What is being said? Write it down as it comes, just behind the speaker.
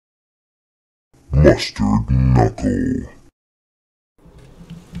Mustard Knuckle.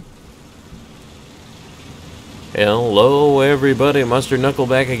 Hello everybody, Mustard Knuckle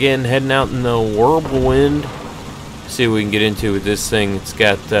back again, heading out in the whirlwind. See what we can get into with this thing. It's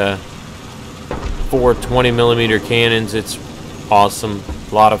got 4 20mm cannons. It's awesome,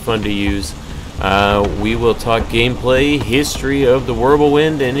 a lot of fun to use. We will talk gameplay, history of the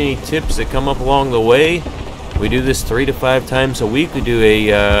whirlwind, and any tips that come up along the way. We do this 3 to 5 times a week. We do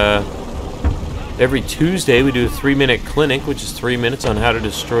a every Tuesday we do a 3-minute clinic, which is 3 minutes on how to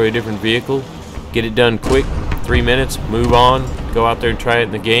destroy a different vehicle. Get it done quick, 3 minutes, move on, go out there and try it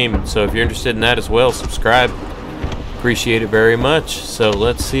in the game. So if you're interested in that as well, subscribe. Appreciate it very much. So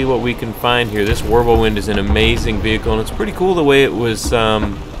let's see what we can find here. This Whirlwind is an amazing vehicle, and it's pretty cool the way it was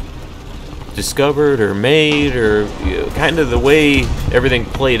discovered or made, or kind of the way everything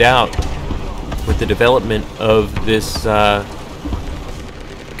played out with the development of this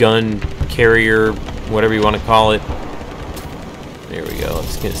gun carrier, whatever you want to call it. There we go.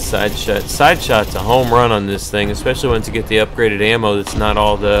 Let's get a side shot. Side shot's a home run on this thing, especially once you get the upgraded ammo. That's not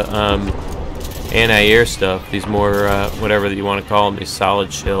all the anti-air stuff. These more whatever that you want to call them, these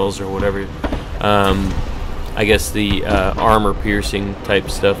solid shells or whatever. I guess the armor-piercing type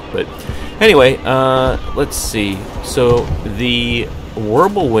stuff. But anyway, let's see. So the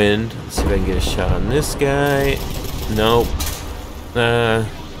Whirlwind. Let's see if I can get a shot on this guy. Nope.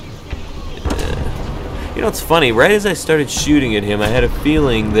 You know, it's funny, right as I started shooting at him, I had a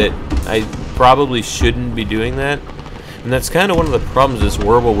feeling that I probably shouldn't be doing that. And that's kind of one of the problems with this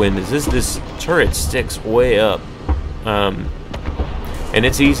Whirlwind, is this turret sticks way up. And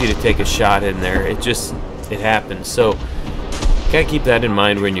it's easy to take a shot in there. It happens. So, gotta keep that in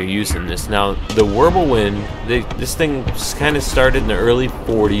mind when you're using this. Now, the Whirlwind, this thing kind of started in the early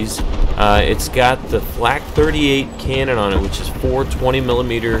 40s. It's got the flak 38 cannon on it, which is 4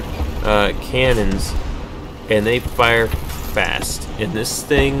 20mm cannons. And they fire fast, and this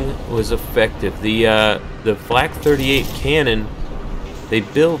thing was effective. The flak 38 cannon, they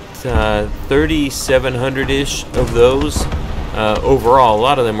built 3,700-ish of those overall. A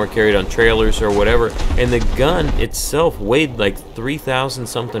lot of them were carried on trailers or whatever, and the gun itself weighed like 3,000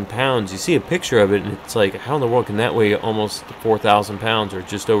 something pounds. You see a picture of it, and it's like, how in the world can that weigh almost 4,000 pounds or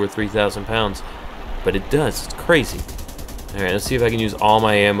just over 3,000 pounds? But it does. It's crazy. All right, let's see if I can use all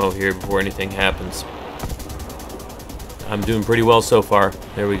my ammo here before anything happens. I'm doing pretty well so far.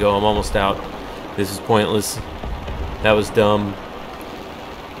 There we go. I'm almost out. This is pointless. That was dumb.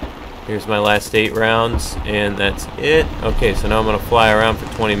 Here's my last 8 rounds, and that's it. Okay, so now I'm going to fly around for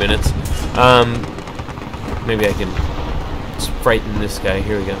 20 minutes. Maybe I can frighten this guy.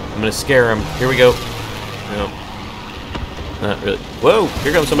 Here we go. I'm going to scare him. Here we go. No. Not really. Whoa!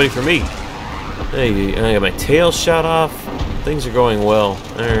 Here comes somebody for me. Hey, I got my tail shot off. Things are going well.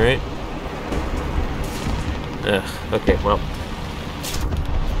 Alright. Okay, well.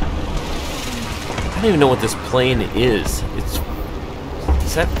 I don't even know what this plane is. Is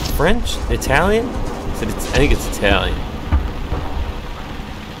that French? Italian? I think it's Italian.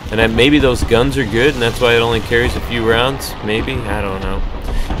 And then maybe those guns are good, and that's why it only carries a few rounds. Maybe? I don't know.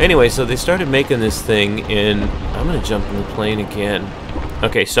 Anyway, so they started making this thing, and I'm going to jump in the plane again.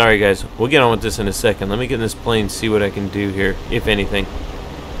 Okay, sorry guys. We'll get on with this in a second. Let me get in this plane, see what I can do here, if anything.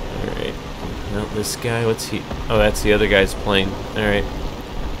 Alright. No, this guy, what's he? Oh, that's the other guy's plane. Alright.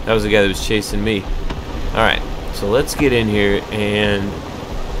 That was the guy that was chasing me. Alright, so let's get in here and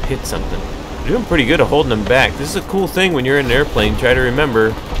hit something. We're doing pretty good at holding them back. This is a cool thing when you're in an airplane. Try to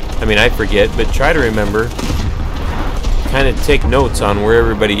remember, I mean, I forget, but try to remember, kind of take notes on where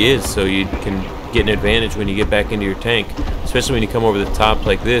everybody is so you can get an advantage when you get back into your tank. Especially when you come over the top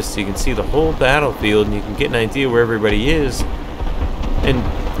like this, so you can see the whole battlefield and you can get an idea where everybody is. And,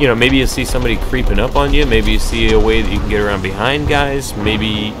 you know, maybe you see somebody creeping up on you. Maybe you see a way that you can get around behind guys.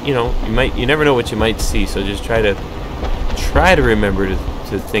 Maybe, you know, you never know what you might see. So just try to remember to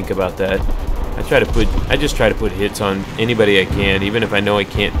think about that. I just try to put hits on anybody I can, even if I know I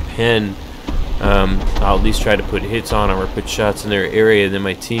can't pin. I'll at least try to put hits on them or put shots in their area. Then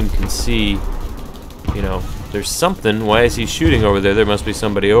my team can see, you know, there's something. Why is he shooting over there? There must be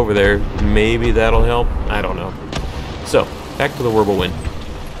somebody over there. Maybe that'll help. I don't know. So back to the Whirlwind.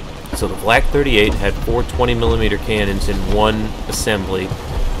 So the flak 38 had 4 20mm cannons in one assembly.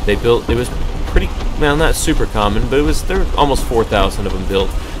 They built, it was pretty, well, not super common, but there were almost 4,000 of them built.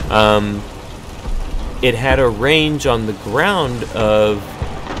 It had a range on the ground of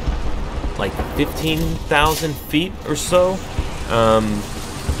like 15,000 feet or so,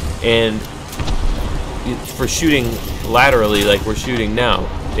 and for shooting laterally like we're shooting now,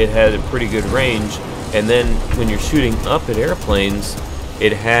 it had a pretty good range. And then when you're shooting up at airplanes,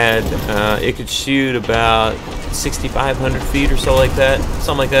 It had, it could shoot about 6,500 feet or so like that,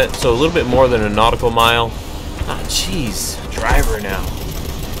 something like that. So a little bit more than a nautical mile. Ah, jeez, driver now.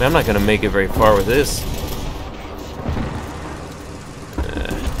 Man, I'm not gonna make it very far with this.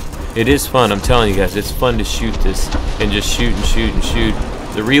 It is fun, I'm telling you guys. It's fun to shoot this and just shoot and shoot and shoot.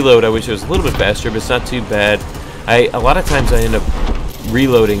 The reload, I wish it was a little bit faster, but it's not too bad. A lot of times I end up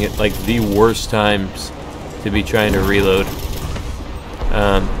reloading it like the worst times to be trying to reload.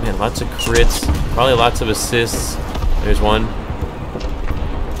 Man, lots of crits, probably lots of assists. There's one.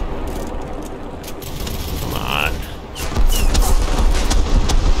 Come on.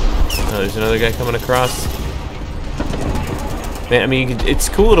 Oh, there's another guy coming across. Man, I mean, it's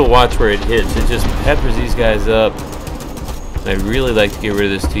cool to watch where it hits. It just peppers these guys up. I'd really like to get rid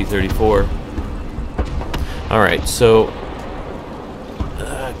of this T-34. Alright, so...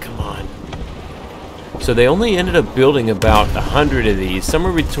 come on. So they only ended up building about 100 of these.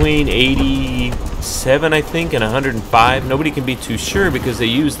 Somewhere between 87, I think, and 105. Nobody can be too sure because they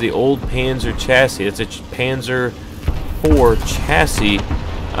used the old Panzer chassis. It's a Panzer IV chassis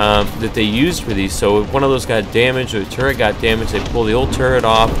that they used for these. So if one of those got damaged or the turret got damaged, they pull the old turret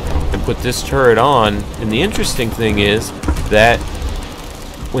off and put this turret on. And the interesting thing is that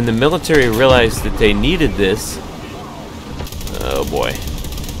when the military realized that they needed this, oh boy,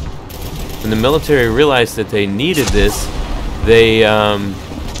 when the military realized that they needed this, they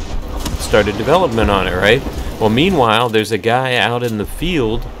started development on it, right? Well, meanwhile, there's a guy out in the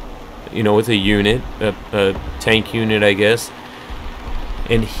field, you know, with a unit, a tank unit, I guess,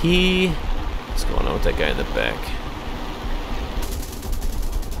 and what's going on with that guy in the back?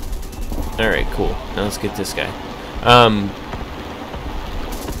 Alright, cool. Now let's get this guy.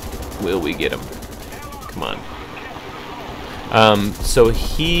 Will we get him? Come on. So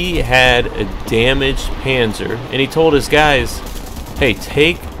he had a damaged Panzer, and he told his guys, hey,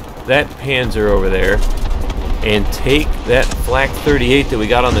 take that Panzer over there, and take that flak 38 that we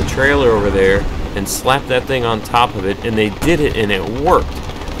got on the trailer over there, and slap that thing on top of it. And they did it, and it worked.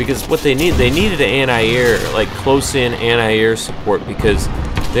 Because what they needed an anti-air, like close-in anti-air support, because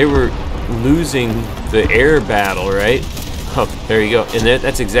they were losing the air battle, right? Oh, there you go. And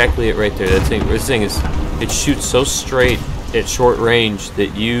that's exactly it right there. This thing is, it shoots so straight at short range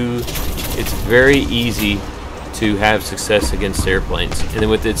that it's very easy to have success against airplanes. And then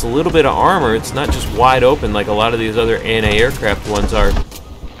with its little bit of armor, it's not just wide open like a lot of these other anti-aircraft ones are,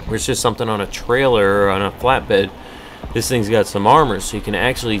 where it's just something on a trailer or on a flatbed. This thing's got some armor, so you can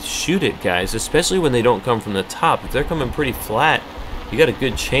actually shoot it, guys, especially when they don't come from the top. If they're coming pretty flat, you got a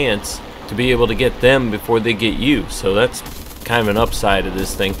good chance to be able to get them before they get you. So that's kind of an upside of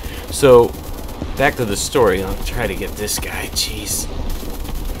this thing. So back to the story. I'll try to get this guy. Jeez,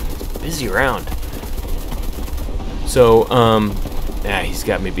 busy round. So he's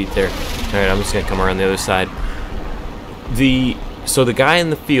got me beat there. All right, I'm just gonna come around the other side. So the guy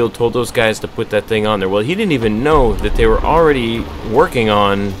in the field told those guys to put that thing on there. Well, he didn't even know that they were already working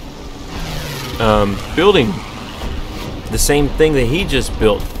on building the same thing that he just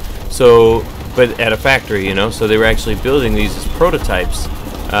built. So, but at a factory, you know. So they were actually building these as prototypes,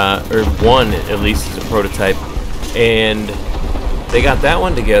 or one at least as a prototype. And they got that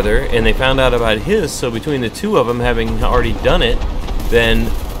one together, and they found out about his. So between the two of them having already done it, then,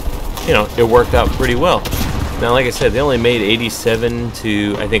 you know, it worked out pretty well. Now, like I said, they only made 87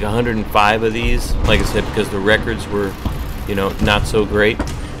 to, I think, 105 of these. Like I said, because the records were, you know, not so great.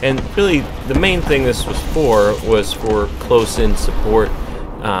 And really, the main thing this was for close-in support.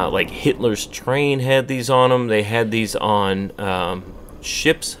 Like Hitler's train had these on them. They had these on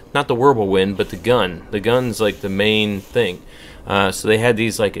ships. Not the Wirbelwind, but the gun. The gun's like the main thing. So they had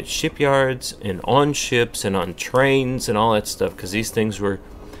these like at shipyards and on ships and on trains and all that stuff, because these things were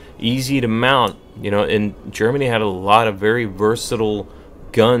easy to mount, you know. And Germany had a lot of very versatile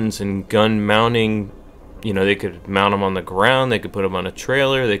guns and gun mounting. You know, they could mount them on the ground, they could put them on a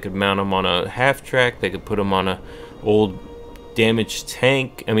trailer, they could mount them on a half-track, they could put them on a old damaged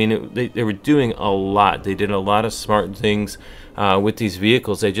tank. I mean, they were doing a lot. They did a lot of smart things with these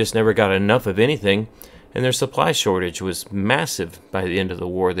vehicles. They just never got enough of anything, and their supply shortage was massive by the end of the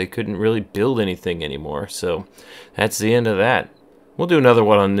war. They couldn't really build anything anymore, so that's the end of that. We'll do another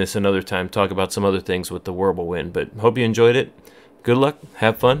one on this another time, talk about some other things with the Wirbelwind, but hope you enjoyed it. Good luck,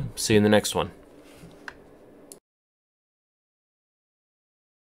 have fun, see you in the next one.